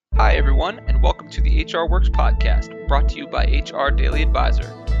Hi, everyone, and welcome to the HR Works podcast, brought to you by HR Daily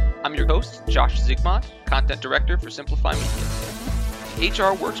Advisor. I'm your host, Josh Zygmont, Content Director for Simplify Media. The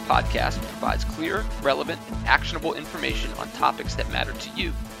HR Works podcast provides clear, relevant, and actionable information on topics that matter to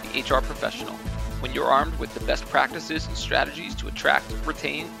you, the HR professional. When you're armed with the best practices and strategies to attract,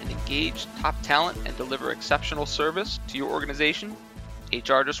 retain, and engage top talent and deliver exceptional service to your organization,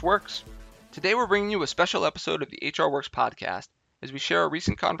 HR just works. Today we're bringing you a special episode of the HR Works podcast as we share a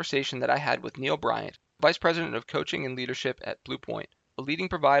recent conversation that I had with Neil Bryant, Vice President of Coaching and Leadership at Bluepoint, a leading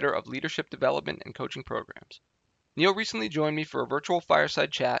provider of leadership development and coaching programs. Neil recently joined me for a virtual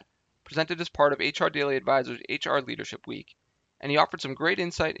fireside chat presented as part of HR Daily Advisor's HR Leadership Week, and he offered some great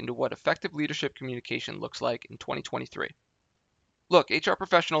insight into what effective leadership communication looks like in 2023. Look, HR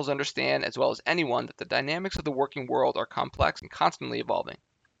professionals understand as well as anyone that the dynamics of the working world are complex and constantly evolving.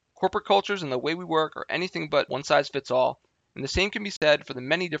 Corporate cultures and the way we work are anything but one size fits all, and the same can be said for the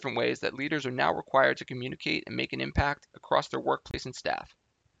many different ways that leaders are now required to communicate and make an impact across their workplace and staff.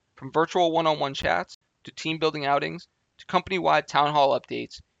 From virtual one-on-one chats, to team building outings, to company-wide town hall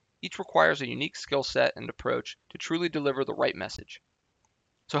updates, each requires a unique skill set and approach to truly deliver the right message.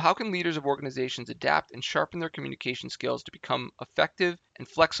 So how can leaders of organizations adapt and sharpen their communication skills to become effective and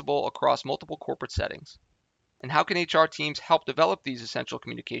flexible across multiple corporate settings? And how can HR teams help develop these essential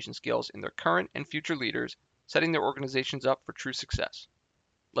communication skills in their current and future leaders, setting their organizations up for true success?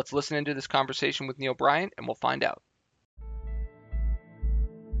 Let's listen into this conversation with Neil Bryant and we'll find out.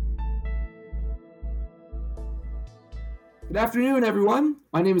 Good afternoon, everyone.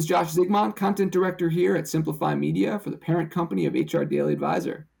 My name is Josh Zygmont, Content Director here at Simplify Media for the parent company of HR Daily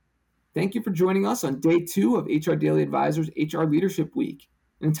Advisor. Thank you for joining us on day 2 of HR Daily Advisor's HR Leadership Week,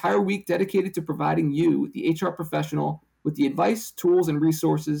 an entire week dedicated to providing you, the HR professional, with the advice, tools, and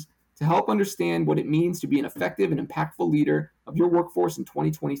resources to help understand what it means to be an effective and impactful leader of your workforce in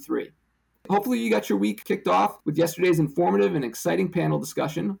 2023. Hopefully you got your week kicked off with yesterday's informative and exciting panel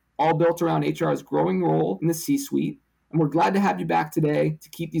discussion, all built around HR's growing role in the C-suite, and we're glad to have you back today to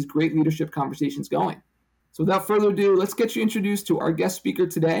keep these great leadership conversations going. So without further ado, let's get you introduced to our guest speaker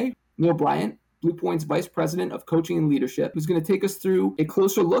today, Neil Bryant, Bluepoint's Vice President of Coaching and Leadership, who's going to take us through a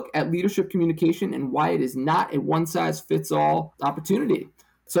closer look at leadership communication and why it is not a one-size-fits-all opportunity.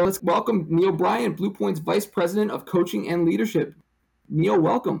 So let's welcome Neil Bryant, Bluepoint's Vice President of Coaching and Leadership. Neil,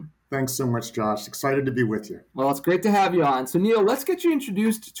 welcome. Thanks so much, Josh. Excited to be with you. Well, it's great to have you on. So Neil, let's get you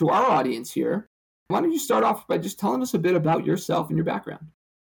introduced to our audience here. Why don't you start off by just telling us a bit about yourself and your background?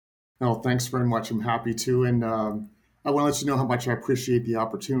 Oh, thanks very much. I'm happy to. And I want to let you know how much I appreciate the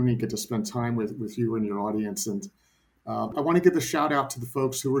opportunity to get to spend time with you and your audience. And I want to give a shout out to the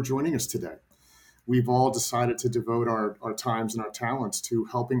folks who are joining us today. We've all decided to devote our times and our talents to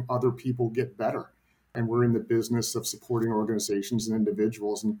helping other people get better. And we're in the business of supporting organizations and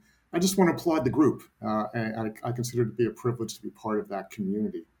individuals. And I just want to applaud the group. And I consider it to be a privilege to be part of that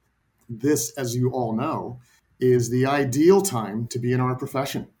community. This, as you all know, is the ideal time to be in our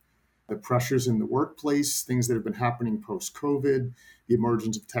profession. The pressures in the workplace, things that have been happening post-COVID, the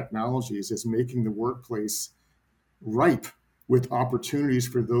emergence of technologies is making the workplace ripe with opportunities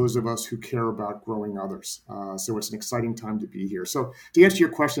for those of us who care about growing others. So it's an exciting time to be here. So to answer your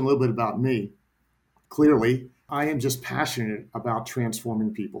question a little bit about me, clearly, I am just passionate about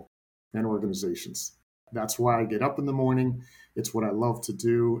transforming people and organizations. That's why I get up in the morning. It's what I love to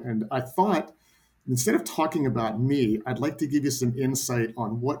do. And I thought, instead of talking about me, I'd like to give you some insight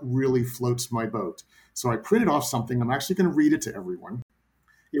on what really floats my boat. So I printed off something. I'm actually going to read it to everyone.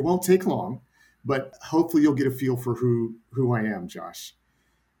 It won't take long, but hopefully you'll get a feel for who I am, Josh.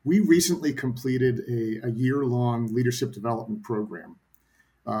 We recently completed a year-long leadership development program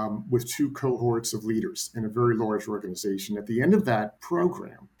with 2 cohorts of leaders in a very large organization. At the end of that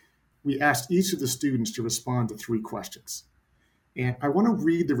program, we asked each of the students to respond to 3 questions. And I want to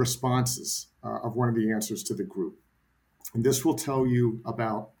read the responses of one of the answers to the group. And this will tell you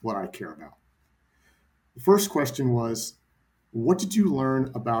about what I care about. The first question was, what did you learn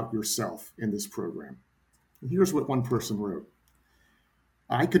about yourself in this program? And here's what one person wrote.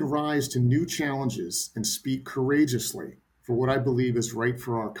 I can rise to new challenges and speak courageously for what I believe is right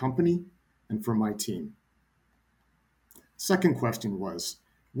for our company and for my team. Second question was,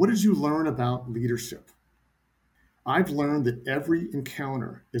 what did you learn about leadership? I've learned that every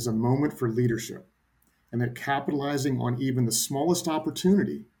encounter is a moment for leadership and that capitalizing on even the smallest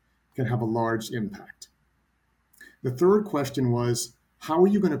opportunity can have a large impact. The third question was, how are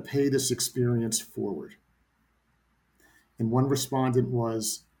you going to pay this experience forward? And one respondent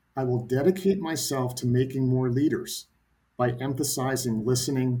was, I will dedicate myself to making more leaders by emphasizing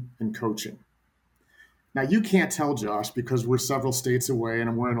listening and coaching. Now, you can't tell, Josh, because we're several states away and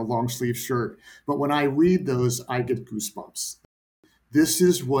I'm wearing a long sleeve shirt. But when I read those, I get goosebumps. This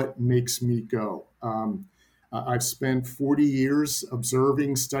is what makes me go. I've spent 40 years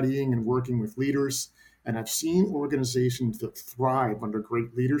observing, studying, and working with leaders, and I've seen organizations that thrive under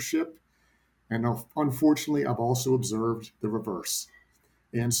great leadership. And unfortunately, I've also observed the reverse.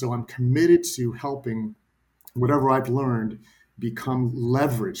 And so I'm committed to helping whatever I've learned become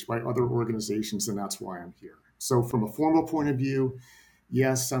leveraged by other organizations, and that's why I'm here. So from a formal point of view,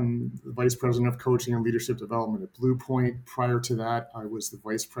 yes, I'm the Vice President of Coaching and Leadership Development at Bluepoint. Prior to that, I was the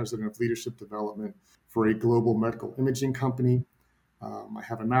Vice President of Leadership Development for a global medical imaging company. I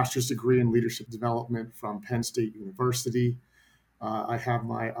have a master's degree in leadership development from Penn State University. I have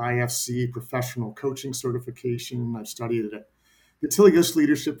my IFC professional coaching certification. I've studied at the Tillius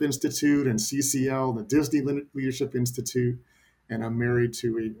Leadership Institute and CCL, the Disney Leadership Institute. And I'm married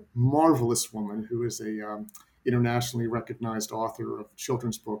to a marvelous woman who is a internationally recognized author of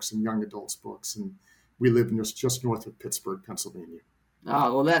children's books and young adults books. And we live just north of Pittsburgh, Pennsylvania.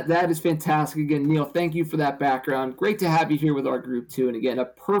 Well, that is fantastic. Again, Neil, thank you for that background. Great to have you here with our group, too. And again, a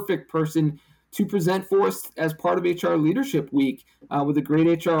perfect person to present for us as part of HR Leadership Week with a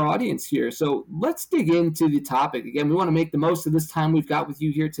great HR audience here. So let's dig into the topic. Again, we want to make the most of this time we've got with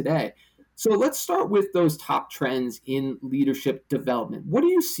you here today. So let's start with those top trends in leadership development. What are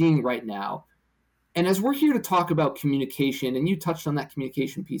you seeing right now? And as we're here to talk about communication, and you touched on that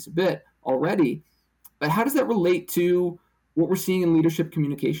communication piece a bit already, but how does that relate to what we're seeing in leadership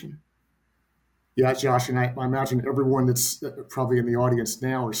communication? Yeah, Josh, and I imagine everyone that's probably in the audience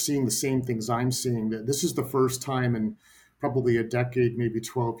now are seeing the same things I'm seeing. That this is the first time in probably a decade, maybe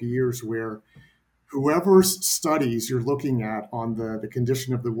 12 years, where whoever's studies you're looking at on the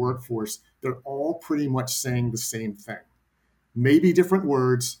condition of the workforce, they're all pretty much saying the same thing. Maybe different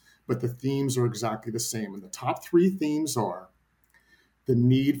words, but the themes are exactly the same. And the top three themes are the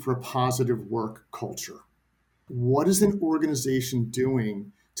need for a positive work culture. What is an organization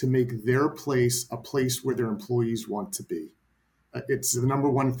doing to make their place a place where their employees want to be? It's the number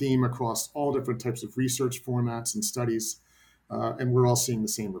one theme across all different types of research formats and studies, and we're all seeing the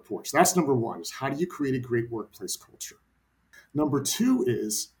same reports. That's number one, is how do you create a great workplace culture? Number two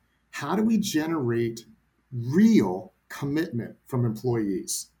is, how do we generate real commitment from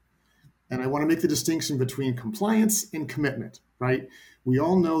employees? And I want to make the distinction between compliance and commitment, right? We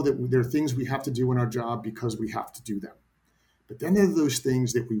all know that there are things we have to do in our job because we have to do them. But then there are those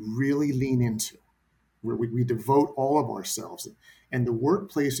things that we really lean into, where we devote all of ourselves. And the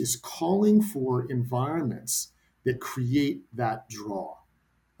workplace is calling for environments that create that draw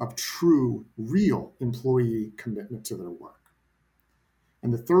of true, real employee commitment to their work.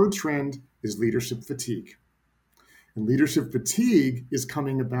 And the third trend is leadership fatigue. And leadership fatigue is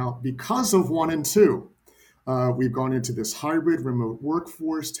coming about because of one and two. We've gone into this hybrid remote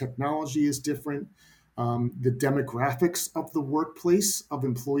workforce. Technology is different. The demographics of the workplace of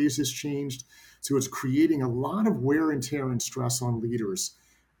employees has changed. So it's creating a lot of wear and tear and stress on leaders.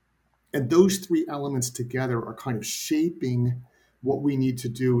 And those three elements together are kind of shaping what we need to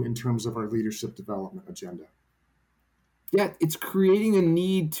do in terms of our leadership development agenda. Yeah, it's creating a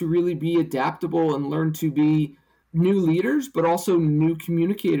need to really be adaptable and learn to be new leaders, but also new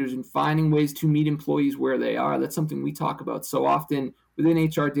communicators and finding ways to meet employees where they are. That's something we talk about so often within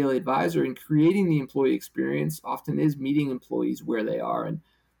HR Daily Advisor, and creating the employee experience often is meeting employees where they are. And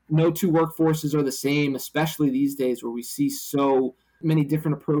no two workforces are the same, especially these days where we see so many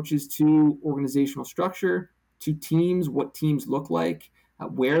different approaches to organizational structure, to teams, what teams look like,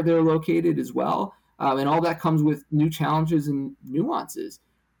 where they're located as well. And all that comes with new challenges and nuances.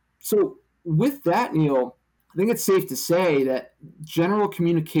 So with that, Neil, I think it's safe to say that general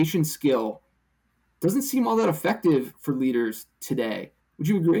communication skill doesn't seem all that effective for leaders today. Would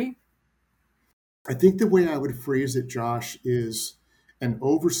you agree? I think the way I would phrase it, Josh, is an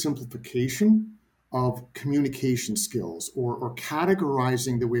oversimplification of communication skills, or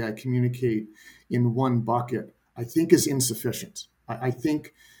categorizing the way I communicate in one bucket, I think is insufficient. I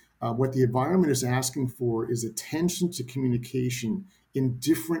think what the environment is asking for is attention to communication in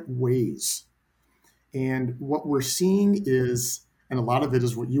different ways. And what we're seeing is, and a lot of it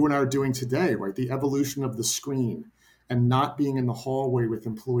is what you and I are doing today, right? The evolution of the screen and not being in the hallway with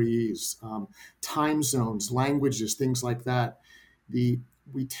employees, time zones, languages, things like that.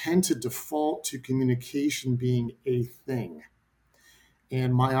 We tend to default to communication being a thing.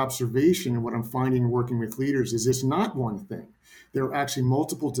 And my observation and what I'm finding working with leaders is it's not one thing. There are actually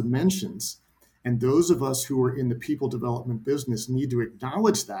multiple dimensions. And those of us who are in the people development business need to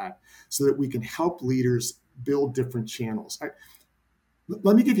acknowledge that so that we can help leaders build different channels.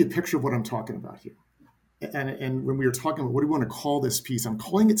 Let me give you a picture of what I'm talking about here. And when we were talking about what do we want to call this piece, I'm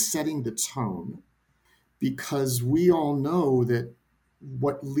calling it setting the tone, because we all know that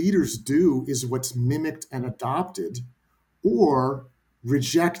what leaders do is what's mimicked and adopted or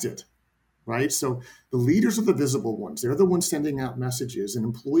rejected, right? So the leaders are the visible ones. They're the ones sending out messages, and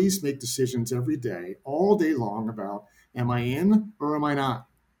employees make decisions every day, all day long about, am I in or am I not?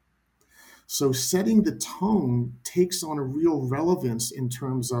 So setting the tone takes on a real relevance in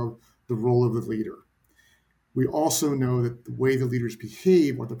terms of the role of the leader. We also know that the way the leaders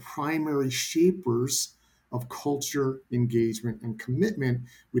behave are the primary shapers of culture, engagement, and commitment,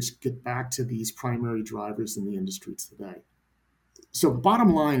 which get back to these primary drivers in the industry today. So the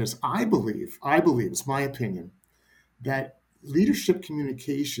bottom line is, I believe, it's my opinion, that leadership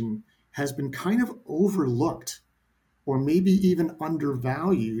communication has been kind of overlooked or maybe even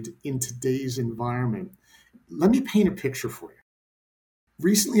undervalued in today's environment. Let me paint a picture for you.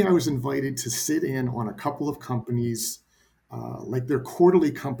 Recently, I was invited to sit in on a couple of companies, like their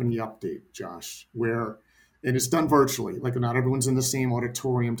quarterly company update, Josh, and it's done virtually, like not everyone's in the same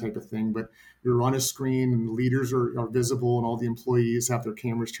auditorium type of thing, but you're on a screen and the leaders are visible and all the employees have their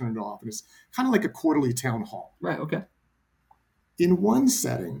cameras turned off. And it's kind of like a quarterly town hall. Right, okay. In one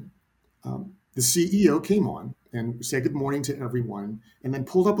setting, the CEO came on and said good morning to everyone and then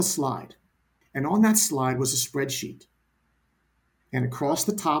pulled up a slide. And on that slide was a spreadsheet. And across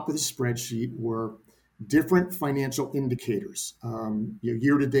the top of the spreadsheet were different financial indicators,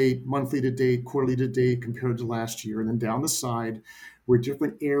 year to date, monthly to date, quarterly to date compared to last year. And then down the side were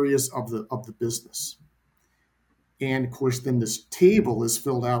different areas of the business. And of course, then this table is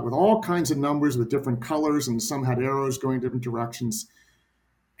filled out with all kinds of numbers with different colors, and some had arrows going different directions.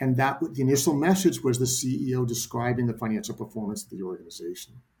 And the initial message was the CEO describing the financial performance of the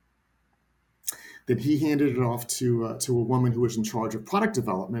organization. Then he handed it off to a woman who was in charge of product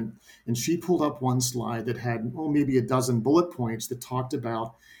development, and she pulled up one slide that had maybe a dozen bullet points that talked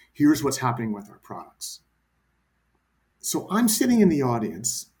about, here's what's happening with our products. So I'm sitting in the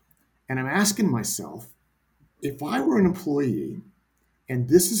audience, and I'm asking myself, if I were an employee, and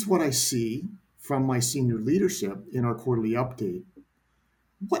this is what I see from my senior leadership in our quarterly update,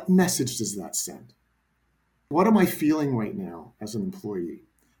 what message does that send? What am I feeling right now as an employee?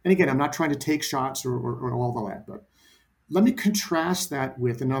 And again, I'm not trying to take shots or all of that, but let me contrast that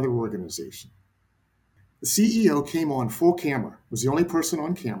with another organization. The CEO came on full camera, was the only person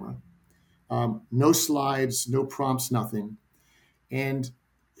on camera, no slides, no prompts, nothing. And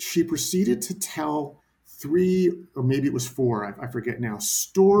she proceeded to tell 3, or maybe it was 4, I forget now,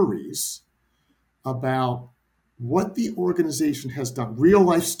 stories about what the organization has done, real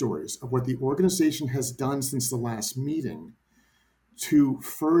life stories of what the organization has done since the last meeting to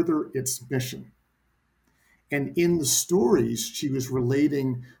further its mission. And in the stories, she was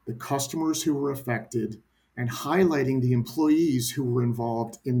relating the customers who were affected and highlighting the employees who were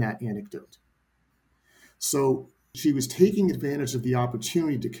involved in that anecdote. So she was taking advantage of the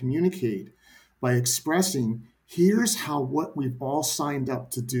opportunity to communicate by expressing, here's how what we've all signed up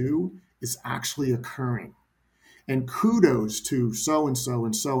to do is actually occurring. And kudos to so-and-so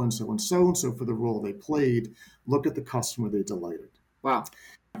and so-and-so and so-and-so for the role they played. Look at the customer they delighted. Wow.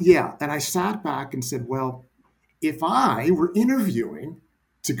 Yeah. And I sat back and said, well, if I were interviewing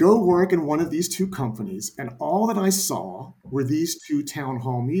to go work in one of these 2 companies and all that I saw were these 2 town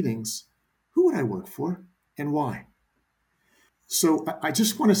hall meetings, who would I work for and why? So I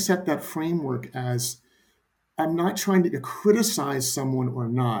just want to set that framework as I'm not trying to criticize someone or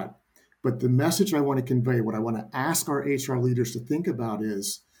not, but the message I want to convey, what I want to ask our HR leaders to think about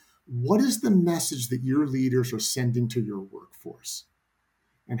is, what is the message that your leaders are sending to your workforce?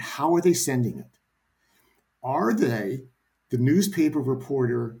 And how are they sending it? Are they the newspaper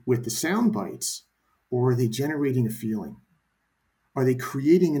reporter with the sound bites, or are they generating a feeling? Are they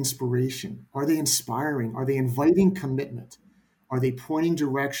creating inspiration? Are they inspiring? Are they inviting commitment? Are they pointing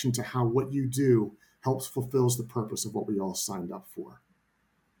direction to how what you do helps fulfills the purpose of what we all signed up for?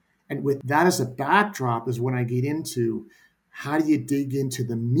 And with that as a backdrop is when I get into how do you dig into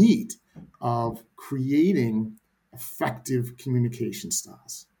the meat of creating effective communication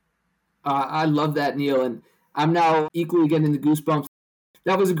styles. I love that, Neil. And I'm now equally getting the goosebumps.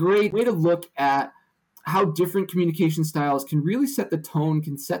 That was a great way to look at how different communication styles can really set the tone,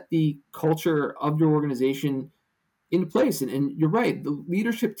 can set the culture of your organization into place. And you're right, the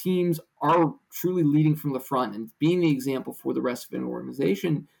leadership teams are truly leading from the front and being the example for the rest of an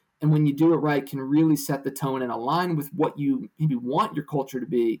organization. And when you do it right, can really set the tone and align with what you maybe want your culture to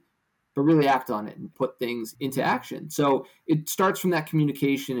be, but really act on it and put things into action. So it starts from that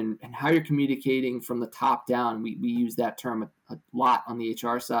communication and how you're communicating from the top down. We use that term a lot on the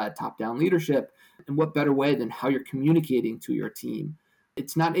HR side, top-down leadership. And what better way than how you're communicating to your team?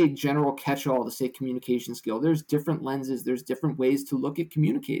 It's not a general catch-all to say communication skill. There's different lenses. There's different ways to look at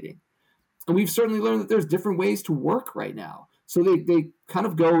communicating. And we've certainly learned that there's different ways to work right now. So they kind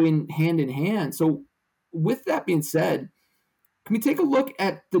of go in hand. So with that being said, can we take a look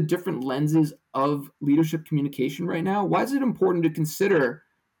at the different lenses of leadership communication right now? Why is it important to consider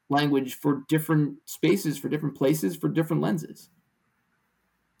language for different spaces, for different places, for different lenses?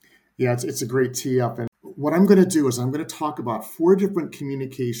 Yeah, it's a great tee up. And what I'm going to do is I'm going to talk about 4 different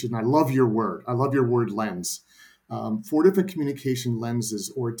communication. I love your word. I love your word lens. 4 different communication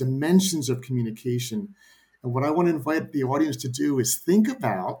lenses or dimensions of communication. And what I want to invite the audience to do is think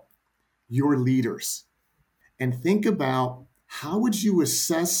about your leaders and think about how would you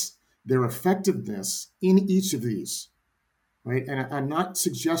assess their effectiveness in each of these, right? And I'm not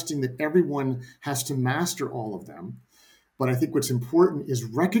suggesting that everyone has to master all of them, but I think what's important is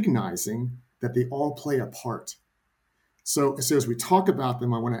recognizing that they all play a part. So as we talk about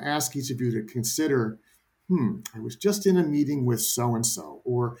them, I want to ask each of you to consider, I was just in a meeting with so-and-so,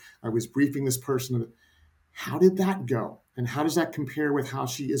 or I was briefing this person. How did that go? And how does that compare with how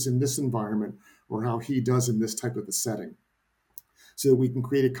she is in this environment or how he does in this type of a setting? So that we can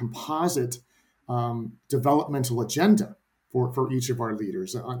create a composite developmental agenda for each of our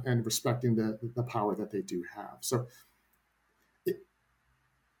leaders and respecting the power that they do have. So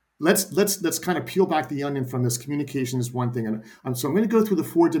let's kind of peel back the onion from this. Communication is one thing, and so I'm going to go through the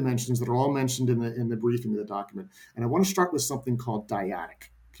 4 dimensions that are all mentioned in the briefing of the document, and I want to start with something called dyadic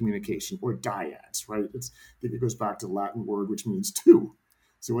communication, or dyads. Right? I think it goes back to the Latin word which means two.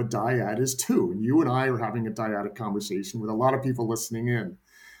 So a dyad is 2, and you and I are having a dyadic conversation with a lot of people listening in.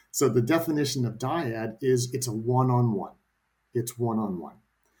 So the definition of dyad is it's a one-on-one. It's one-on-one,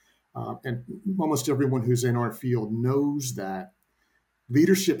 and almost everyone who's in our field knows that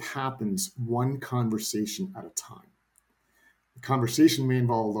leadership happens one conversation at a time. The conversation may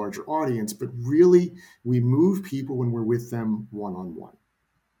involve a larger audience, but really we move people when we're with them one-on-one.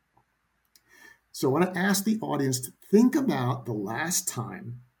 So I want to ask the audience to think about the last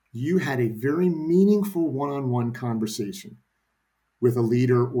time you had a very meaningful one-on-one conversation with a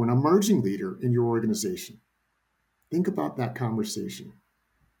leader or an emerging leader in your organization. Think about that conversation.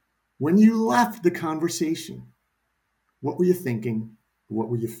 When you left the conversation, what were you thinking? What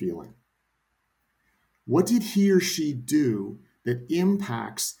were you feeling? What did he or she do that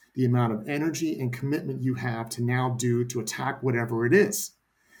impacts the amount of energy and commitment you have to now do to attack whatever it is?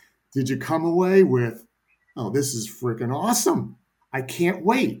 Did you come away with, oh, this is freaking awesome. I can't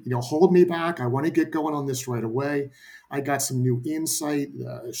wait. Hold me back. I want to get going on this right away. I got some new insight.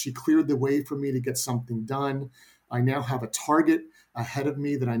 She cleared the way for me to get something done. I now have a target ahead of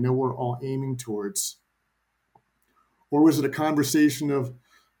me that I know we're all aiming towards. Or was it a conversation of,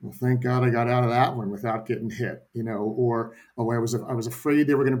 well, thank God I got out of that one without getting hit, or, oh, I was afraid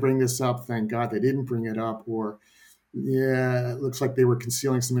they were going to bring this up. Thank God they didn't bring it up. Or, yeah, it looks like they were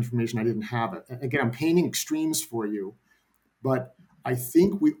concealing some information. I didn't have it. Again, I'm painting extremes for you, but I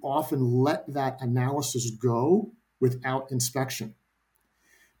think we often let that analysis go without inspection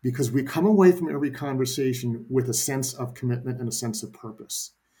because we come away from every conversation with a sense of commitment and a sense of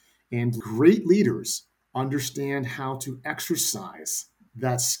purpose. And great leaders understand how to exercise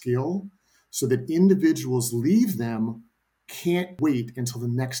that skill so that individuals leave them can't wait until the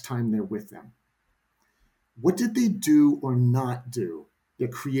next time they're with them. What did they do or not do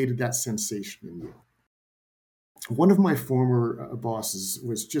that created that sensation in you? One of my former bosses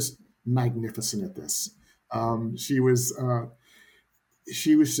was just magnificent at this. She was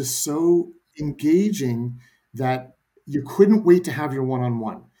just so engaging that you couldn't wait to have your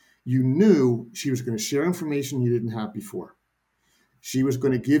one-on-one. You knew she was going to share information you didn't have before. She was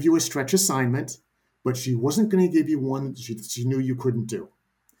going to give you a stretch assignment, but she wasn't going to give you one that she knew you couldn't do.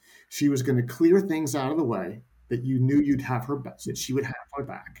 She was going to clear things out of the way that you knew you'd have her back, that she would have her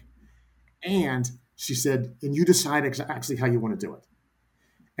back. And she said, and you decide exactly how you want to do it.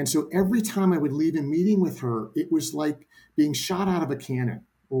 And so every time I would leave a meeting with her, it was like being shot out of a cannon.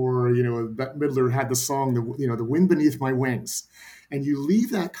 Or, Bette Midler had the song, the wind beneath my wings. And you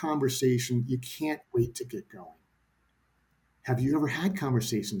leave that conversation, you can't wait to get going. Have you ever had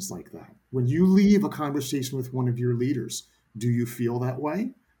conversations like that? When you leave a conversation with one of your leaders, do you feel that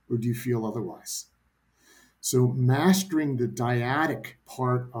way or do you feel otherwise? So mastering the dyadic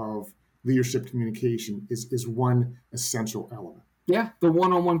part of leadership communication is one essential element. Yeah, the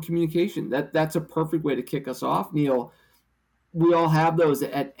one-on-one communication. That's a perfect way to kick us off, Neil. We all have those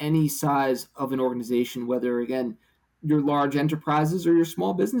at any size of an organization, whether, again, your large enterprises or your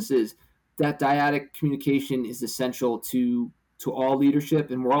small businesses. That dyadic communication is essential to to all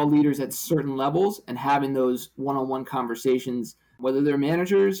leadership, and we're all leaders at certain levels, and having those one-on-one conversations, whether they're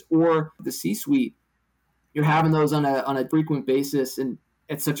managers or the C-suite, you're having those on a frequent basis, and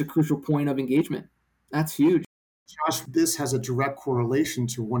it's such a crucial point of engagement. That's huge. Josh, this has a direct correlation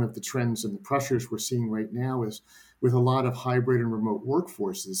to one of the trends and the pressures we're seeing right now is with a lot of hybrid and remote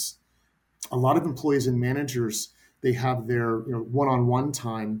workforces. A lot of employees and managers, they have their one-on-one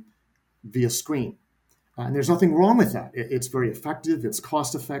time via screen. And there's nothing wrong with that. It's very effective. It's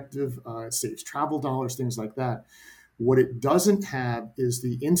cost effective. It saves travel dollars, things like that. What it doesn't have is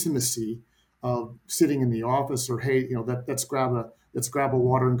the intimacy of sitting in the office or, hey, let's grab a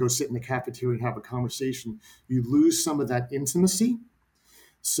water and go sit in the cafeteria and have a conversation. You lose some of that intimacy.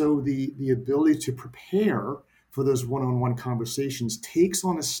 So the ability to prepare for those one-on-one conversations takes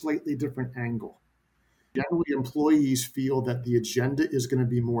on a slightly different angle. Generally, employees feel that the agenda is going to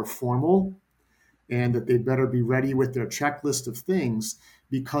be more formal and that they better be ready with their checklist of things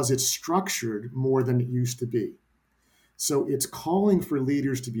because it's structured more than it used to be. So it's calling for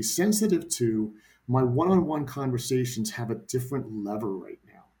leaders to be sensitive to my one-on-one conversations have a different lever right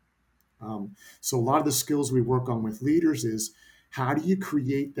now. So a lot of the skills we work on with leaders is how do you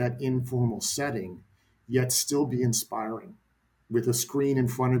create that informal setting, yet still be inspiring with a screen in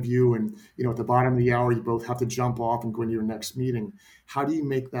front of you. And, at the bottom of the hour, you both have to jump off and go into your next meeting. How do you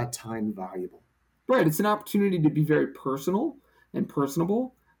make that time valuable? Right. It's an opportunity to be very personal and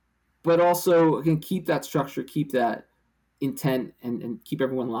personable, but also, again, keep that structure, keep that intent, and keep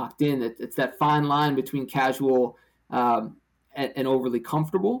everyone locked in. It's that fine line between casual and overly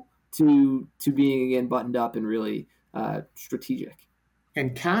comfortable to being, again, buttoned up and really strategic.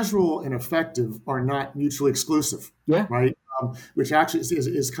 And casual and effective are not mutually exclusive, yeah. Right? Which actually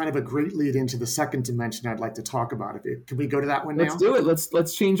is kind of a great lead into the second dimension I'd like to talk about. Can we go to that one now? Let's do it.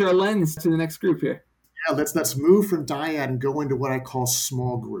 Let's change our lens to the next group here. Yeah, let's move from dyad and go into what I call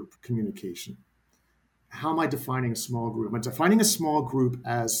small group communication. How am I defining a small group? I'm defining a small group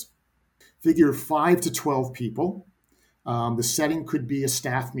as figure 5 to 12 people. The setting could be a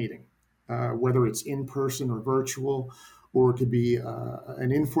staff meeting, whether it's in person or virtual, or it could be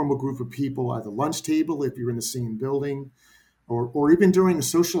an informal group of people at the lunch table if you're in the same building, or even during a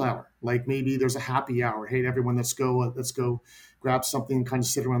social hour, like maybe there's a happy hour. Hey, everyone, let's go grab something and kind of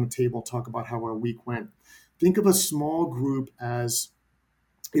sit around the table, talk about how our week went. Think of a small group as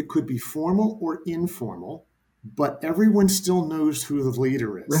it could be formal or informal, but everyone still knows who the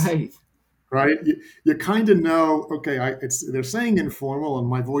leader is. Right. You kind of know, okay, they're saying informal and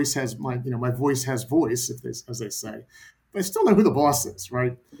my voice has voice, as they say, but I still know who the boss is,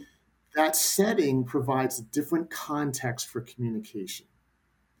 right? That setting provides a different context for communication.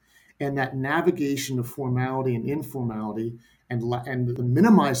 And that navigation of formality and informality and the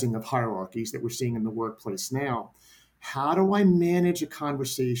minimizing of hierarchies that we're seeing in the workplace now. How do I manage a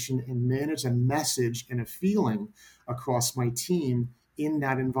conversation and manage a message and a feeling across my team in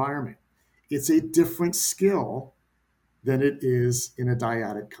that environment? It's a different skill than it is in a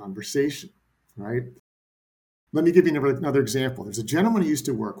dyadic conversation, right? Let me give you another example. There's a gentleman I used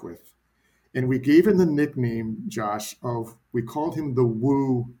to work with, and we gave him the nickname, Josh, we called him the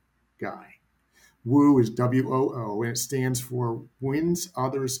Woo guy. Woo is WOO, and it stands for wins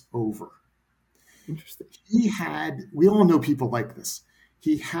others over. Interesting. We all know people like this.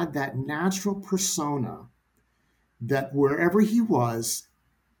 He had that natural persona that wherever he was,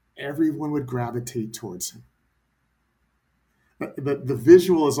 everyone would gravitate towards him. The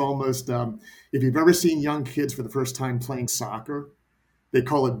visual is almost, if you've ever seen young kids for the first time playing soccer, they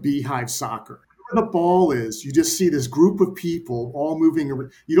call it beehive soccer. Where the ball is, you just see this group of people all moving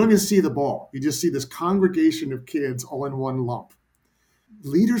around. You don't even see the ball. You just see this congregation of kids all in one lump.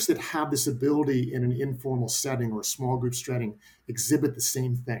 Leaders that have this ability in an informal setting or a small group setting exhibit the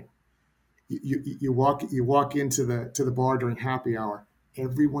same thing. You walk into the bar during happy hour.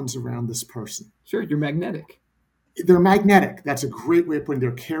 Everyone's around this person. Sure, you're magnetic. They're magnetic. That's a great way of putting it.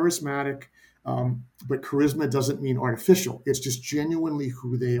 They're charismatic, but charisma doesn't mean artificial. It's just genuinely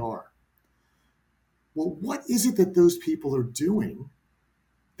who they are. Well, what is it that those people are doing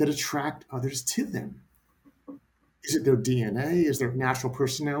that attract others to them? Is it their DNA? Is their natural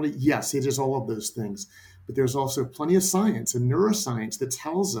personality? Yes, it is all of those things. But there's also plenty of science and neuroscience that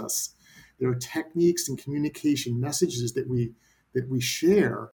tells us there are techniques and communication messages that we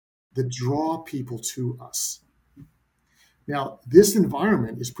share that draw people to us. Now, this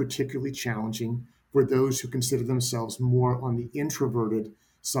environment is particularly challenging for those who consider themselves more on the introverted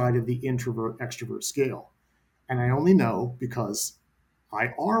side of the introvert-extrovert scale. And I only know because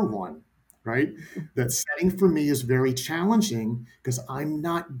I are one, right? That setting for me is very challenging because I'm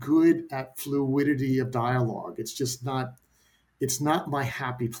not good at fluidity of dialogue. It's just not, It's not my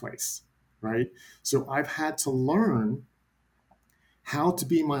happy place, right? So I've had to learn how to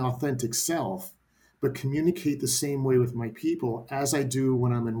be my authentic self, but communicate the same way with my people as I do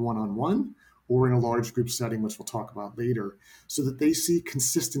when I'm in one-on-one or in a large group setting, which we'll talk about later, so that they see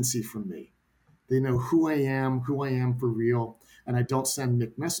consistency from me. They know who I am for real, and I don't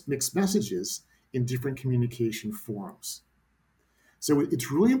send mixed messages in different communication forums. So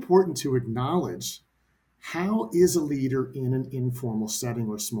it's really important to acknowledge, how is a leader in an informal setting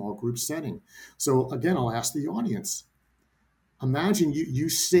or small group setting? So again, I'll ask the audience. Imagine you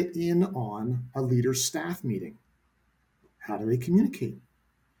sit in on a leader's staff meeting. How do they communicate?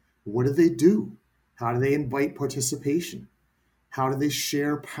 What do they do? How do they invite participation? How do they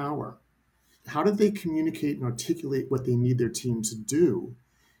share power? How do they communicate and articulate what they need their team to do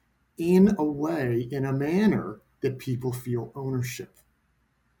in a way, in a manner that people feel ownership?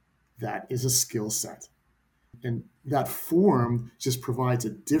 That is a skill set. And that forum just provides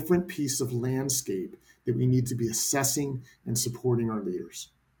a different piece of landscape that we need to be assessing and supporting our leaders.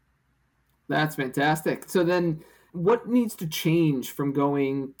 That's fantastic. So then what needs to change from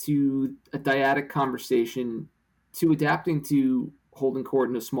going to a dyadic conversation to adapting to holding court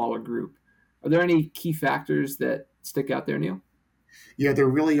in a smaller group? Are there any key factors that stick out there, Neil? Yeah, there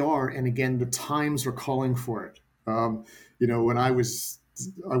really are. And again, the times are calling for it. When I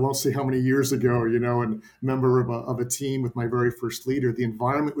won't say how many years ago, and member of a team with my very first leader, the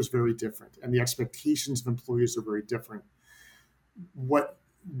environment was very different and the expectations of employees are very different. What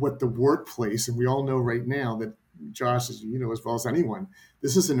the workplace, and we all know right now that, Josh, as you know as well as anyone,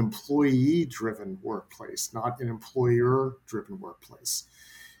 this is an employee-driven workplace, not an employer-driven workplace,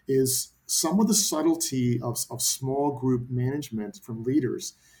 is some of the subtlety of small group management from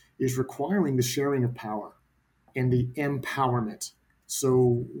leaders is requiring the sharing of power and the empowerment.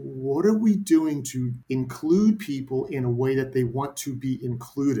 So what are we doing to include people in a way that they want to be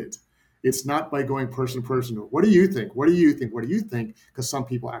included? It's not by going person to person. What do you think? What do you think? What do you think? Because some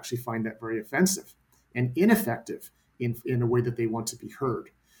people actually find that very offensive and ineffective in a way that they want to be heard.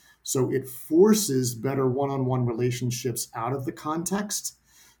 So it forces better one-on-one relationships out of the context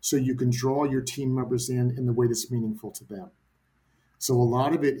so you can draw your team members in the way that's meaningful to them. So a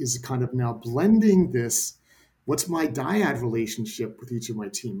lot of it is kind of now blending this. What's my dyad relationship with each of my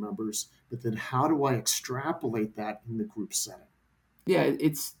team members? But then how do I extrapolate that in the group setting? Yeah,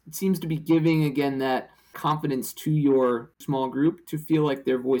 it seems to be giving, again, that confidence to your small group to feel like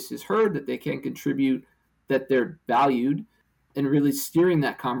their voice is heard, that they can contribute, that they're valued, and really steering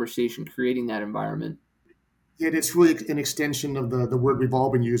that conversation, creating that environment. It's really an extension of the word we've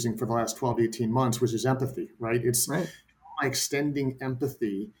all been using for the last 12, 18 months, which is empathy, right? It's right. Extending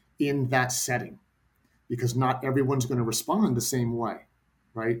empathy in that setting, because not everyone's going to respond the same way,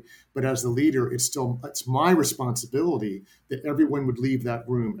 right? But as the leader, it's my responsibility that everyone would leave that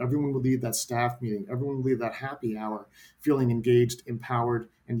room, everyone would leave that staff meeting, everyone would leave that happy hour feeling engaged, empowered,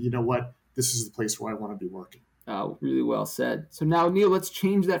 and you know what? This is the place where I want to be working. Oh, really well said. So now, Neil, let's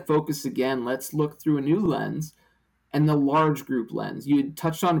change that focus again. Let's look through a new lens and the large group lens. You had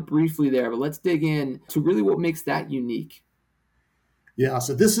touched on it briefly there, but let's dig in to really what makes that unique. Yeah,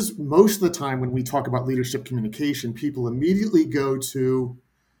 so this is most of the time when we talk about leadership communication, people immediately go to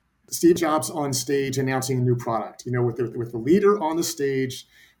Steve Jobs on stage announcing a new product, with the leader on the stage,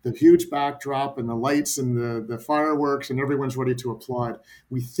 the huge backdrop and the lights and the fireworks and everyone's ready to applaud.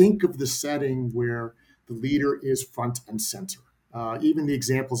 We think of the setting where the leader is front and center. Even the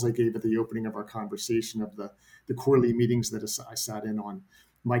examples I gave at the opening of our conversation of the quarterly meetings that I sat in on.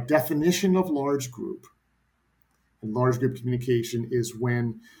 My definition of large group and large group communication is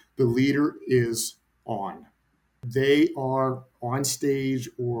when the leader is on. They are on stage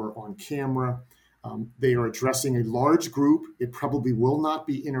or on camera. They are addressing a large group. It probably will not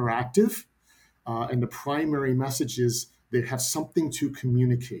be interactive. And the primary message is they have something to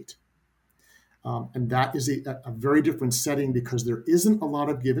communicate. And that is a very different setting because there isn't a lot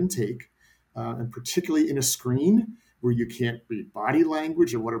of give and take, and particularly in a screen where you can't read body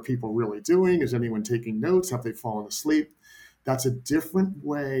language or what are people really doing? Is anyone taking notes? Have they fallen asleep? That's a different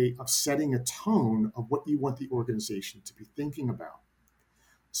way of setting a tone of what you want the organization to be thinking about.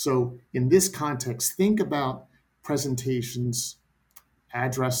 So in this context, think about presentations,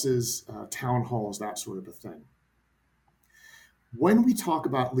 addresses, town halls, that sort of a thing. When we talk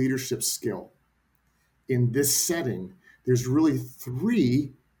about leadership skill in this setting, there's really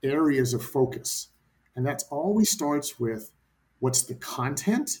 3 areas of focus. And that always starts with what's the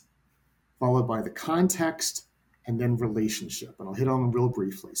content, followed by the context, and then relationship. And I'll hit on them real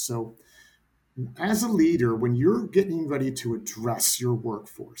briefly. So as a leader, when you're getting ready to address your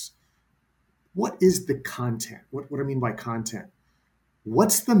workforce, What is the content? What I mean by content?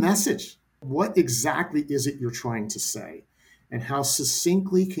 What's the message? What exactly is it you're trying to say? And how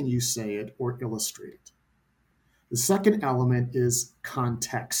succinctly can you say it or illustrate it? The second element is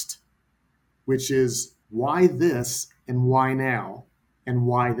context, which is why this and why now and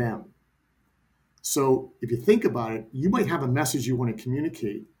why them. So if you think about it, you might have a message you want to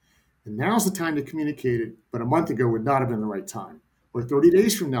communicate, and now's the time to communicate it, but a month ago would not have been the right time, or 30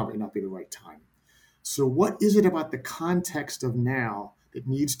 days from now may not be the right time. So what is it about the context of now that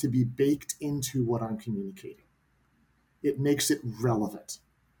needs to be baked into what I'm communicating? It makes it relevant.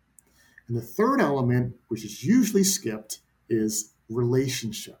 And the third element, which is usually skipped, is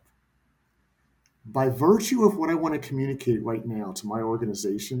relationship. By virtue of what I want to communicate right now to my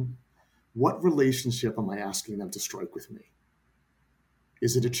organization, what relationship am I asking them to strike with me?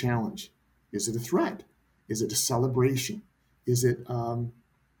 Is it a challenge? Is it a threat? Is it a celebration? Is it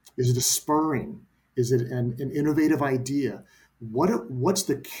a spurring? Is it an innovative idea? What's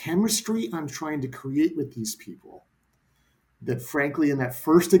the chemistry I'm trying to create with these people that, frankly, in that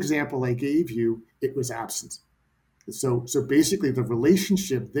first example I gave you, it was absent. So basically, the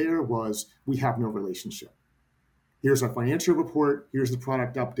relationship there was, we have no relationship. Here's our financial report. Here's the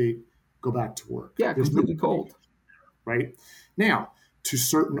product update. Go back to work. Yeah, completely cold. Right? Now, to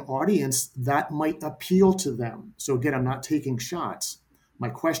certain audience, that might appeal to them. So again, I'm not taking shots. My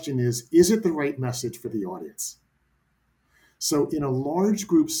question is it the right message for the audience? So in a large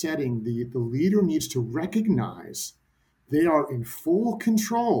group setting, the leader needs to recognize they are in full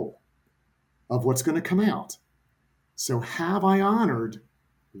control of what's going to come out. So have I honored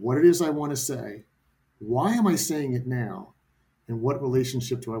what it is I want to say? Why am I saying it now? And what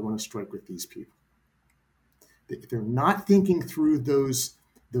relationship do I want to strike with these people? If they're not thinking through those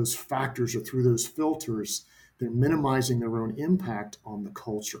factors or through those filters, they're minimizing their own impact on the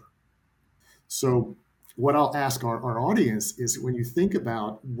culture. So what I'll ask our audience is, when you think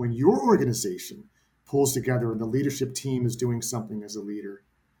about when your organization pulls together and the leadership team is doing something as a leader,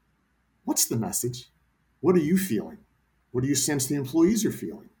 what's the message? What are you feeling? What do you sense the employees are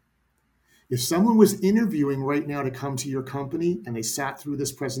feeling? If someone was interviewing right now to come to your company and they sat through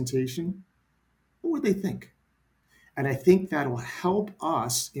this presentation, what would they think? And I think that'll help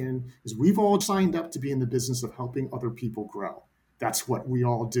us as we've all signed up to be in the business of helping other people grow. That's what we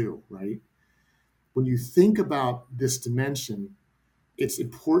all do, right? When you think about this dimension, it's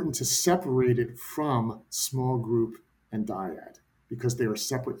important to separate it from small group and dyad, because they are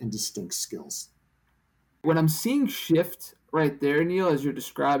separate and distinct skills. What I'm seeing shift right there, Neil, as you're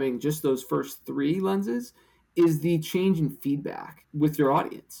describing just those first three lenses, is the change in feedback with your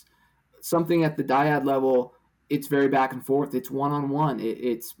audience. Something at the dyad level, it's very back and forth. It's one-on-one.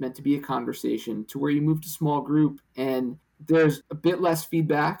 It's meant to be a conversation, to where you move to small group and there's a bit less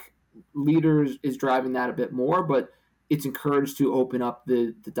feedback. Leaders is driving that a bit more, but it's encouraged to open up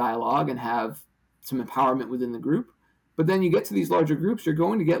the dialogue and have some empowerment within the group. But then you get to these larger groups, you're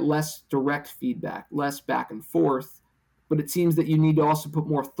going to get less direct feedback, less back and forth. But it seems that you need to also put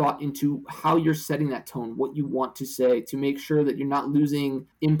more thought into how you're setting that tone, what you want to say, to make sure that you're not losing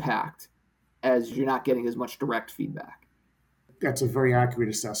impact as you're not getting as much direct feedback. That's a very accurate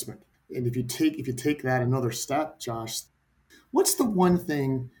assessment. And if you take that another step, Josh, what's the one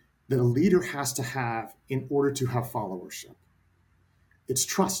thing that a leader has to have in order to have followership? It's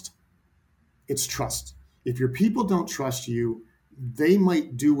trust. It's trust. If your people don't trust you, they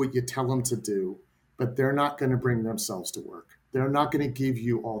might do what you tell them to do, but they're not going to bring themselves to work. They're not going to give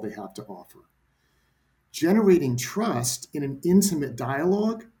you all they have to offer. Generating trust in an intimate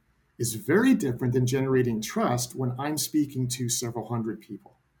dialogue is very different than generating trust when I'm speaking to several hundred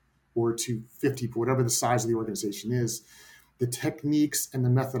people or to 50 people, whatever the size of the organization is. The techniques and the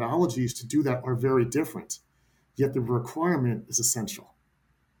methodologies to do that are very different, yet the requirement is essential.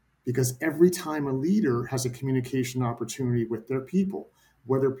 Because every time a leader has a communication opportunity with their people,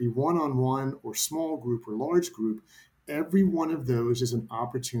 whether it be one-on-one or small group or large group, every one of those is an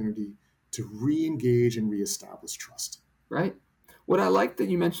opportunity to re-engage and reestablish trust. Right. What I like that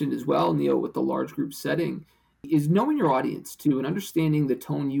you mentioned as well, Neil, with the large group setting, is knowing your audience too, and understanding the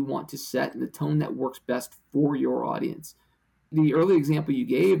tone you want to set and the tone that works best for your audience. The early example you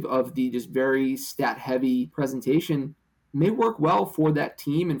gave of the just very stat-heavy presentation may work well for that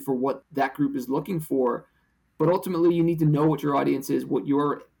team and for what that group is looking for. But ultimately, you need to know what your audience is, what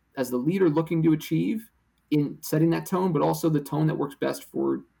you're, as the leader, looking to achieve in setting that tone, but also the tone that works best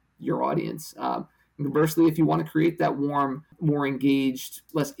for your audience. Conversely, if you want to create that warm, more engaged,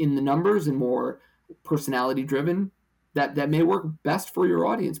 less in the numbers and more personality-driven, that may work best for your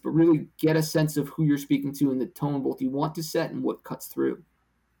audience, but really get a sense of who you're speaking to and the tone both you want to set and what cuts through.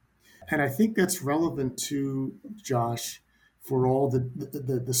 And I think that's relevant to, Josh, for all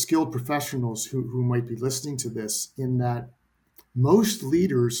the skilled professionals who might be listening to this, in that most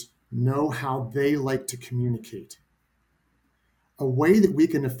leaders know how they like to communicate. A way that we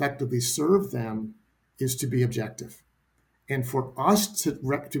can effectively serve them is to be objective. And for us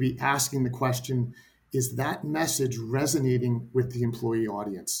to be asking the question, is that message resonating with the employee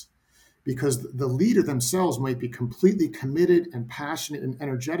audience? Because the leader themselves might be completely committed and passionate and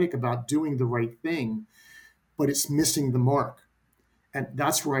energetic about doing the right thing, but it's missing the mark. And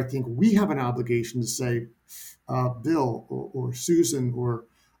that's where I think we have an obligation to say, Bill or Susan or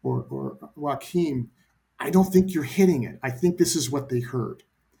Joaquin, I don't think you're hitting it. I think this is what they heard.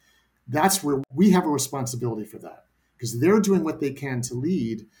 That's where we have a responsibility for that, because they're doing what they can to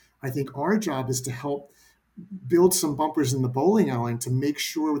lead. I think our job is to help build some bumpers in the bowling alley to make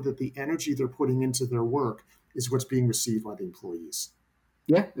sure that the energy they're putting into their work is what's being received by the employees.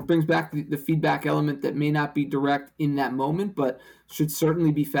 Yeah, it brings back the feedback element that may not be direct in that moment, but should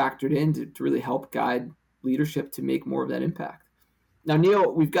certainly be factored in to really help guide leadership to make more of that impact. Now,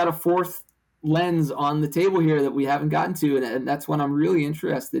 Neil, we've got a fourth lens on the table here that we haven't gotten to, and that's one I'm really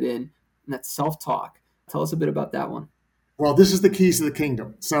interested in, and that's self-talk. Tell us a bit about that one. Well, this is the keys to the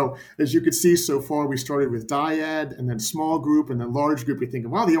kingdom. So as you could see so far, we started with dyad and then small group and then large group. You're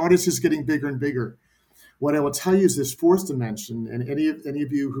thinking, wow, the audience is getting bigger and bigger. What I will tell you is this fourth dimension, and any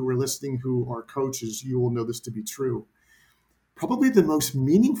of you who are listening who are coaches, you will know this to be true. Probably the most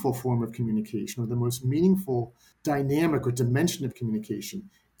meaningful form of communication, or the most meaningful dynamic or dimension of communication,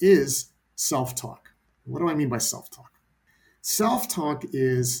 is self-talk. What do I mean by self-talk? Self-talk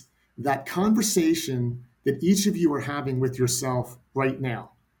is that conversation that each of you are having with yourself right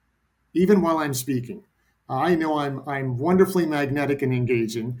now, even while I'm speaking. I know I'm wonderfully magnetic and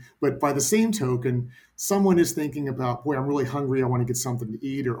engaging, but by the same token, someone is thinking about, boy, I'm really hungry, I want to get something to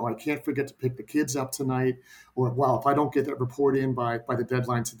eat, or oh, I can't forget to pick the kids up tonight, or wow, if I don't get that report in by the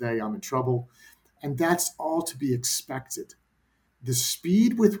deadline today, I'm in trouble. And that's all to be expected. The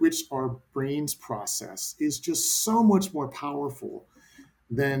speed with which our brains process is just so much more powerful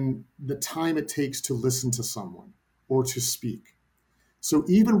than the time it takes to listen to someone or to speak. So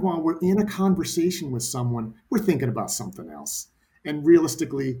even while we're in a conversation with someone, we're thinking about something else, and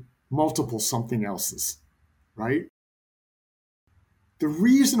realistically, multiple something else's, right? The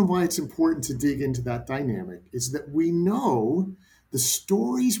reason why it's important to dig into that dynamic is that we know the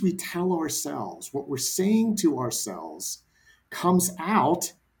stories we tell ourselves, what we're saying to ourselves, comes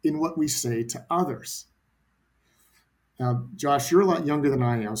out in what we say to others. Now, Josh, you're a lot younger than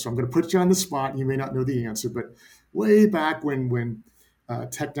I am, so I'm going to put you on the spot. You may not know the answer, but way back when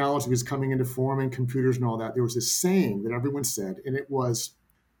technology was coming into form and computers and all that, there was this saying that everyone said, and it was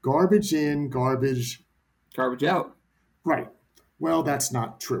garbage in, garbage out. Right. Well, that's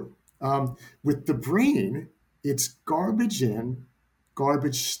not true. With the brain, it's garbage in,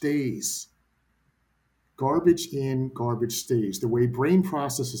 garbage stays. Garbage in, garbage stays. The way brain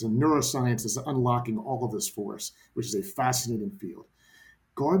processes and neuroscience is unlocking all of this for us, which is a fascinating field.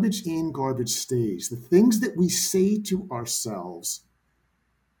 Garbage in, garbage stays. The things that we say to ourselves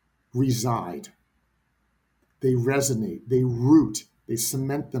reside. They resonate, they root, they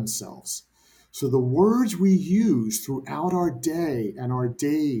cement themselves. So the words we use throughout our day and our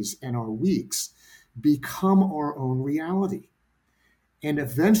days and our weeks become our own reality. And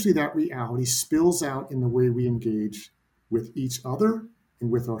eventually that reality spills out in the way we engage with each other and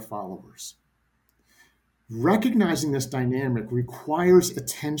with our followers. Recognizing this dynamic requires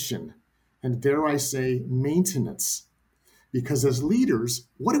attention and, dare I say, maintenance. Because as leaders,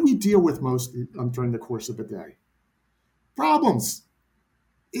 what do we deal with most during the course of the day? Problems,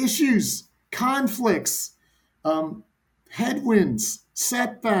 issues, conflicts, headwinds,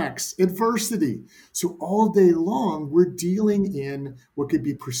 setbacks, adversity. So all day long, we're dealing in what could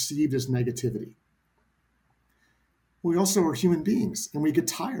be perceived as negativity. We also are human beings, and we get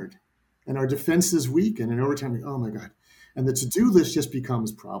tired, and our defenses weaken, and over time, oh my God. And the to-do list just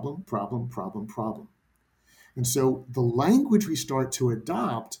becomes problem, problem, problem, problem. And so the language we start to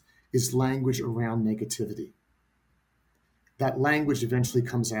adopt is language around negativity. That language eventually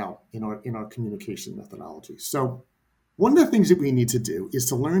comes out in our communication methodology. So one of the things that we need to do is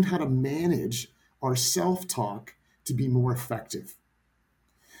to learn how to manage our self-talk to be more effective.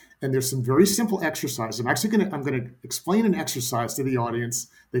 And there's some very simple exercises. I'm going to explain an exercise to the audience.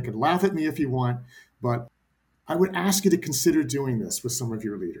 They can laugh at me if you want, but I would ask you to consider doing this with some of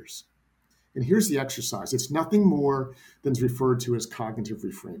your leaders. And here's the exercise. It's nothing more than is referred to as cognitive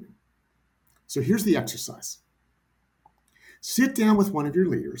reframing. So here's the exercise. Sit down with one of your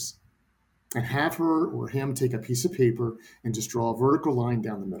leaders and have her or him take a piece of paper and just draw a vertical line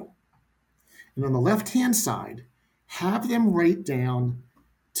down the middle. And on the left-hand side, have them write down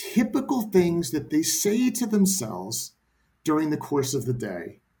typical things that they say to themselves during the course of the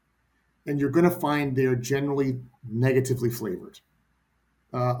day. And you're going to find they're generally negatively flavored.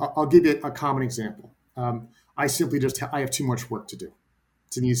 I'll give you a common example. I have too much work to do.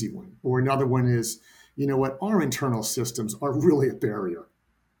 It's an easy one. Or another one is, you know what, our internal systems are really a barrier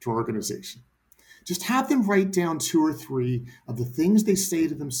to our organization. Just have them write down 2 or 3 of the things they say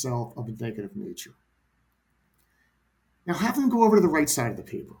to themselves of a negative nature. Now have them go over to the right side of the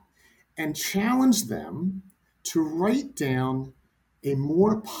paper and challenge them to write down a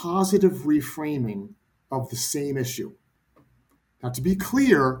more positive reframing of the same issue. Now, to be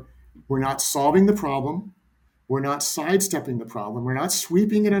clear, we're not solving the problem. We're not sidestepping the problem. We're not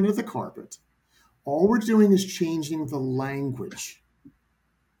sweeping it under the carpet. All we're doing is changing the language.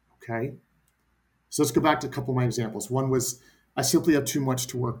 Okay? So let's go back to a couple of my examples. One was, I simply have too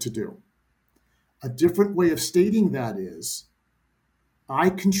much work to do. A different way of stating that is, I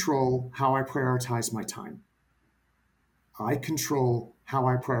control how I prioritize my time. I control how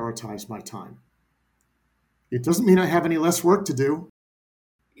I prioritize my time. It doesn't mean I have any less work to do.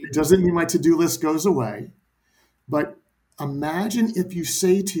 It doesn't mean my to-do list goes away. But imagine if you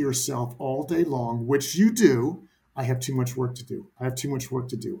say to yourself all day long, which you do, I have too much work to do. I have too much work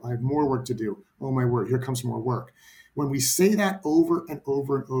to do. I have more work to do. Oh my word, here comes more work. When we say that over and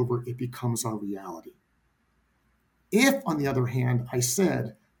over and over, it becomes our reality. If, on the other hand, I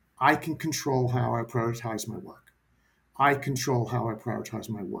said, I can control how I prioritize my work. I control how I prioritize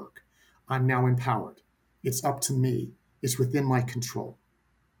my work. I'm now empowered. It's up to me. It's within my control.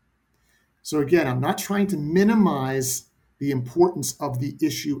 So again, I'm not trying to minimize the importance of the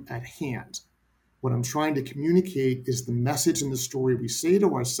issue at hand. What I'm trying to communicate is the message and the story we say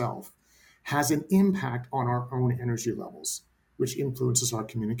to ourselves has an impact on our own energy levels, which influences our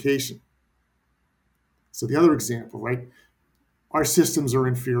communication. So the other example, right? Our systems are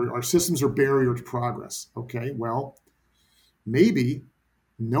inferior. Our systems are barrier to progress. Okay, well, maybe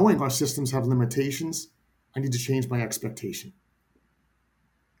knowing our systems have limitations, I need to change my expectation.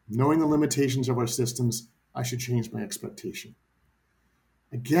 Knowing the limitations of our systems, I should change my expectation.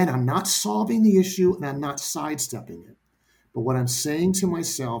 Again, I'm not solving the issue and I'm not sidestepping it. But what I'm saying to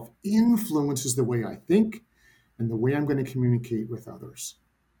myself influences the way I think and the way I'm going to communicate with others.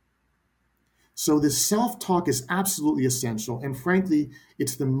 So this self-talk is absolutely essential. And frankly,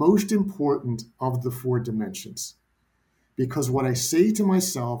 it's the most important of the 4 dimensions. Because what I say to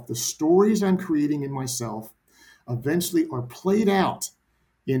myself, the stories I'm creating in myself, eventually are played out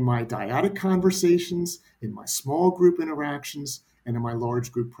in my dyadic conversations, in my small group interactions, and in my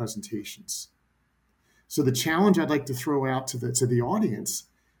large group presentations. So the challenge I'd like to throw out to the audience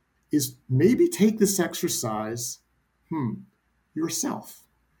is maybe take this exercise yourself,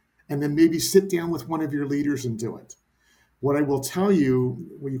 and then maybe sit down with one of your leaders and do it. What I will tell you,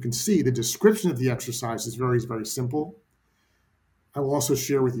 well, you can see the description of the exercise is very, very simple. I will also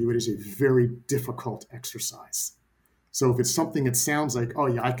share with you it is a very difficult exercise. So if it's something that sounds like, oh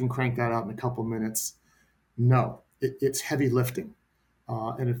yeah, I can crank that out in a couple minutes, no, it's heavy lifting.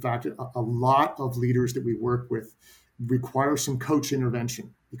 And in fact, a lot of leaders that we work with require some coach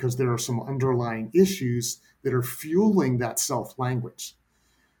intervention because there are some underlying issues that are fueling that self-language.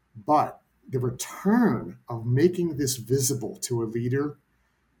 But the return of making this visible to a leader,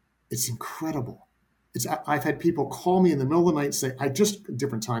 it's incredible. I've had people call me in the middle of the night and say,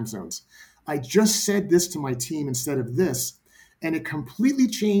 different time zones, I just said this to my team instead of this, and it completely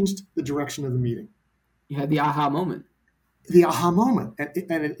changed the direction of the meeting. You had the aha moment.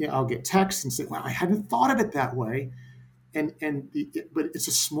 And I'll get texts and say, well, I hadn't thought of it that way. But it's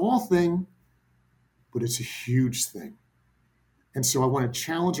a small thing, but it's a huge thing. And so I want to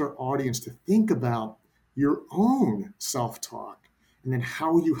challenge our audience to think about your own self-talk and then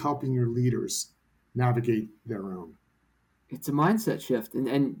how are you helping your leaders navigate their own. It's a mindset shift.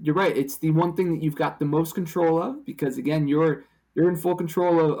 And you're right. It's the one thing that you've got the most control of because, again, you're in full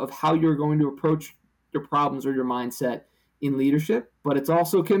control of how you're going to approach your problems or your mindset in leadership. But it's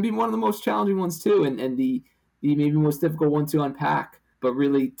also can be one of the most challenging ones too and the maybe most difficult one to unpack, but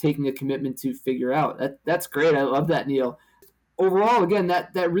really taking a commitment to figure out. That's great. I love that, Neil. Overall, again,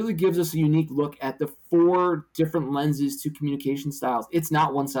 that really gives us a unique look at the 4 different lenses to communication styles. It's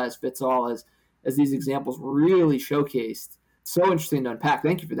not one size fits all as these examples really showcased. So interesting to unpack.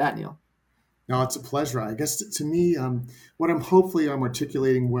 Thank you for that, Neil. No, it's a pleasure. I guess to me, what I'm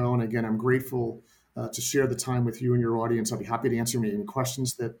articulating well, and again, I'm grateful to share the time with you and your audience. I'll be happy to answer any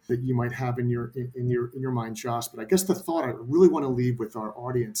questions that you might have in your mind, Josh. But I guess the thought I really want to leave with our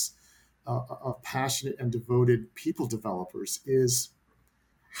audience of passionate and devoted people developers is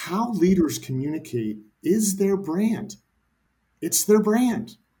how leaders communicate is their brand. It's their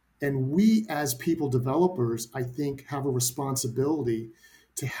brand. And we as people developers, I think, have a responsibility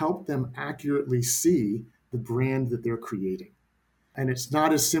to help them accurately see the brand that they're creating. And it's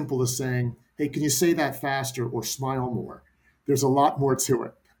not as simple as saying, hey, can you say that faster or smile more? There's a lot more to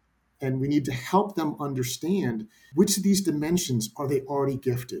it. And we need to help them understand which of these dimensions are they already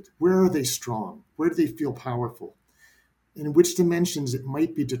gifted? Where are they strong? Where do they feel powerful? And in which dimensions it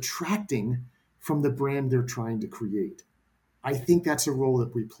might be detracting from the brand they're trying to create. I think that's a role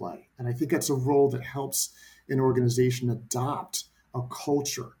that we play. And I think that's a role that helps an organization adopt a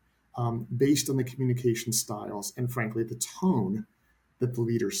culture based on the communication styles and, frankly, the tone that the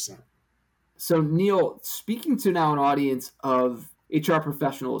leaders set. So, Neil, speaking to now an audience of HR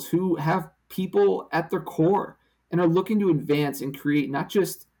professionals who have people at their core and are looking to advance and create not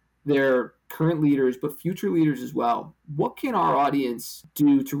just their current leaders, but future leaders as well, what can our audience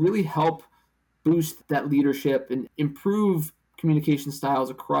do to really help boost that leadership and improve communication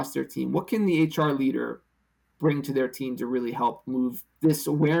styles across their team? What can the HR leader bring to their team to really help move this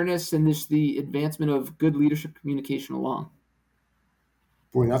awareness and the advancement of good leadership communication along?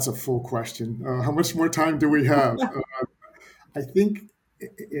 Boy, that's a full question. How much more time do we have? I think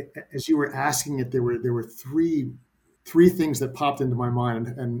as you were asking it, there were three things that popped into my mind,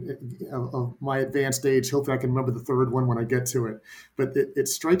 and of my advanced age, hopefully I can remember the third one when I get to it. But it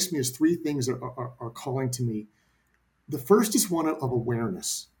strikes me as three things are calling to me. The first is one of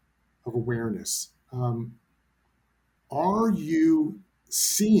awareness. Are you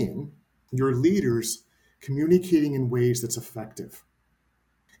seeing your leaders communicating in ways that's effective?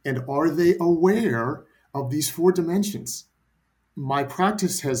 And are they aware of these four dimensions? My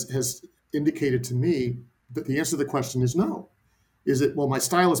practice has indicated to me that the answer to the question is no. Is it, well, my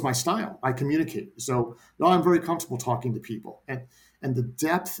style is my style. I communicate. So no, I'm very comfortable talking to people. And the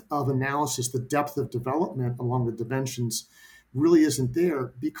depth of analysis, the depth of development along the dimensions really isn't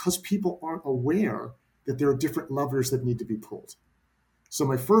there because people aren't aware that there are different levers that need to be pulled. So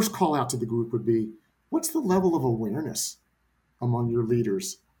my first call out to the group would be, what's the level of awareness among your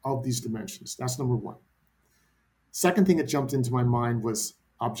leaders of these dimensions? That's number one. Second thing that jumped into my mind was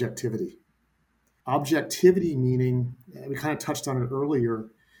objectivity. Objectivity meaning, we kind of touched on it earlier,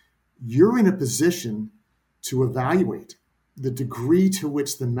 you're in a position to evaluate the degree to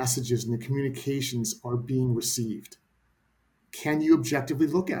which the messages and the communications are being received. Can you objectively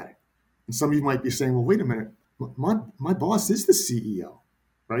look at it? And some of you might be saying, well, wait a minute, my boss is the CEO,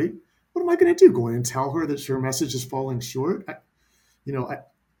 right? What am I going to do? Go in and tell her that her message is falling short?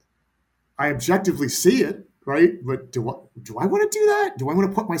 I objectively see it, right? But do I want to do that? Do I want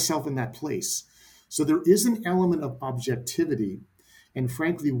to put myself in that place? So there is an element of objectivity. And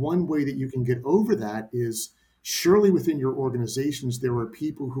frankly, one way that you can get over that is surely within your organizations, there are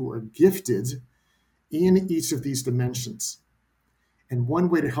people who are gifted in each of these dimensions. And one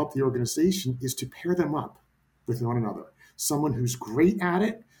way to help the organization is to pair them up with one another. Someone who's great at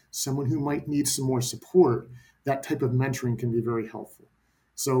it, someone who might need some more support, that type of mentoring can be very helpful.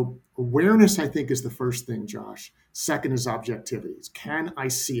 So awareness, I think, is the first thing, Josh. Second is objectivity. Can I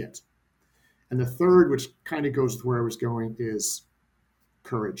see it? And the third, which kind of goes with where I was going, is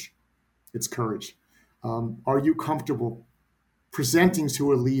courage. It's courage. Are you comfortable presenting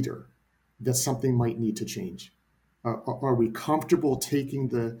to a leader that something might need to change? Are we comfortable taking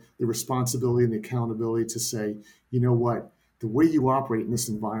the responsibility and the accountability to say, you know what, the way you operate in this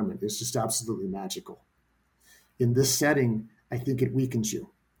environment is just absolutely magical. In this setting, I think it weakens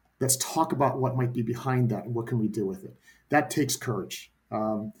you. Let's talk about what might be behind that and what can we do with it. That takes courage.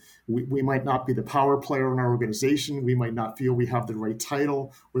 We might not be the power player in our organization. We might not feel we have the right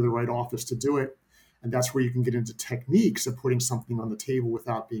title or the right office to do it. And that's where you can get into techniques of putting something on the table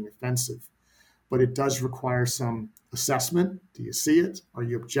without being offensive. But it does require some assessment. Do you see it? Are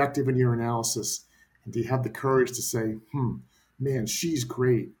you objective in your analysis? And do you have the courage to say, man, she's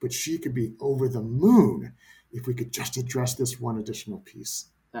great, but she could be over the moon if we could just address this one additional piece.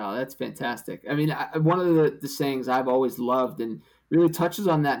 Oh, that's fantastic. I mean, one of the sayings I've always loved and really touches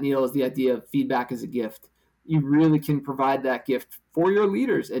on that, Neil, is the idea of feedback as a gift. You really can provide that gift for your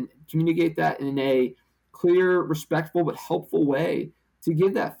leaders and communicate that in a clear, respectful, but helpful way to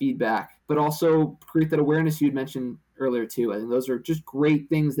give that feedback, but also create that awareness you'd mentioned earlier too. I think those are just great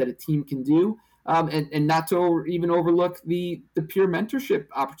things that a team can do. And not to even overlook the peer mentorship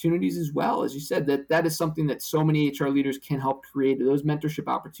opportunities as well. As you said, that is something that so many HR leaders can help create, those mentorship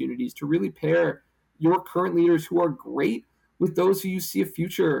opportunities to really pair your current leaders who are great with those who you see a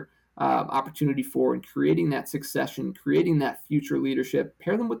future opportunity for, and creating that succession, creating that future leadership,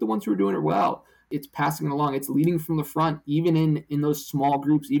 pair them with the ones who are doing it well. It's passing it along. It's leading from the front, even in those small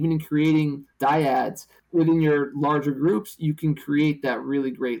groups, even in creating dyads within your larger groups, you can create that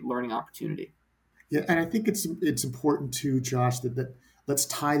really great learning opportunity. Yeah, and I think it's important too, Josh, that let's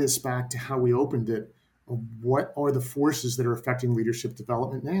tie this back to how we opened it. What are the forces that are affecting leadership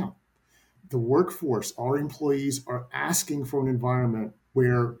development now? The workforce, our employees are asking for an environment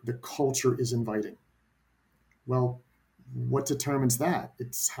where the culture is inviting. Well, what determines that?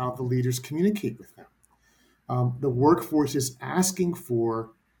 It's how the leaders communicate with them. The workforce is asking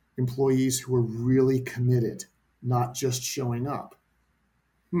for employees who are really committed, not just showing up.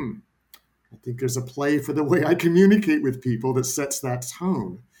 I think there's a play for the way I communicate with people that sets that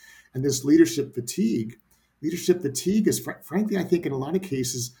tone. And this leadership fatigue is, frankly, I think in a lot of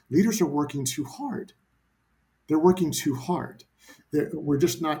cases, leaders are working too hard. They're working too hard. We're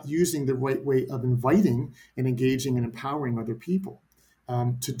just not using the right way of inviting and engaging and empowering other people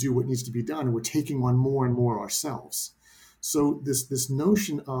to do what needs to be done. And we're taking on more and more ourselves. So this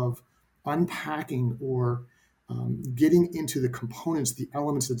notion of unpacking or getting into the components, the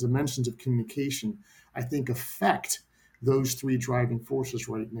elements, the dimensions of communication, I think affect those three driving forces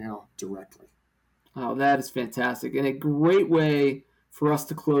right now directly. Oh, that is fantastic. And a great way for us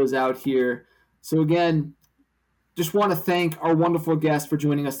to close out here. So again, just want to thank our wonderful guest for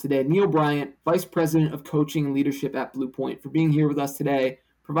joining us today, Neil Bryant, Vice President of Coaching and Leadership at Bluepoint, for being here with us today,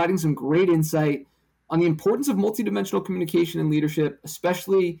 providing some great insight on the importance of multidimensional communication and leadership,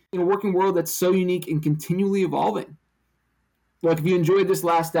 especially in a working world that's so unique and continually evolving. Look, if you enjoyed this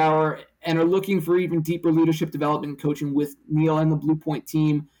last hour and are looking for even deeper leadership development and coaching with Neil and the Bluepoint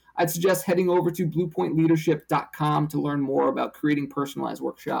team, I'd suggest heading over to bluepointleadership.com to learn more about creating personalized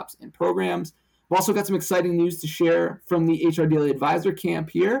workshops and programs. We've also got some exciting news to share from the HR Daily Advisor camp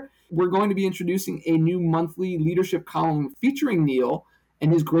here. We're going to be introducing a new monthly leadership column featuring Neil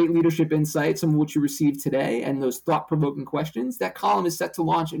and his great leadership insights, some of which you received today, and those thought-provoking questions. That column is set to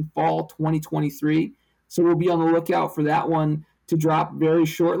launch in fall 2023, so we'll be on the lookout for that one to drop very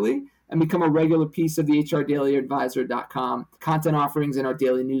shortly and become a regular piece of the HRDailyAdvisor.com content offerings in our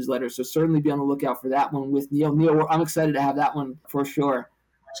daily newsletter. So certainly be on the lookout for that one with Neil. Neil, I'm excited to have that one for sure.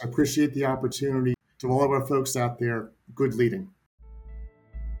 I appreciate the opportunity. To all of our folks out there, good leading.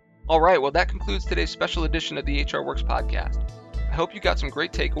 All right, well, that concludes today's special edition of the HR Works podcast. I hope you got some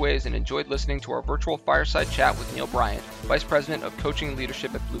great takeaways and enjoyed listening to our virtual fireside chat with Neil Bryant, Vice President of Coaching and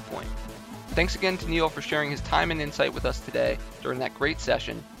Leadership at Bluepoint. Thanks again to Neil for sharing his time and insight with us today during that great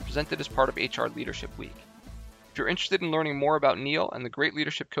session presented as part of HR Leadership Week. If you're interested in learning more about Neil and the great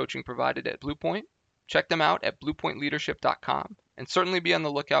leadership coaching provided at Bluepoint, check them out at bluepointleadership.com and certainly be on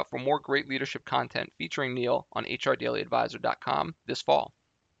the lookout for more great leadership content featuring Neil on HRDailyAdvisor.com this fall.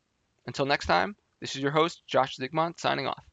 Until next time, this is your host, Josh Zygmont, signing off.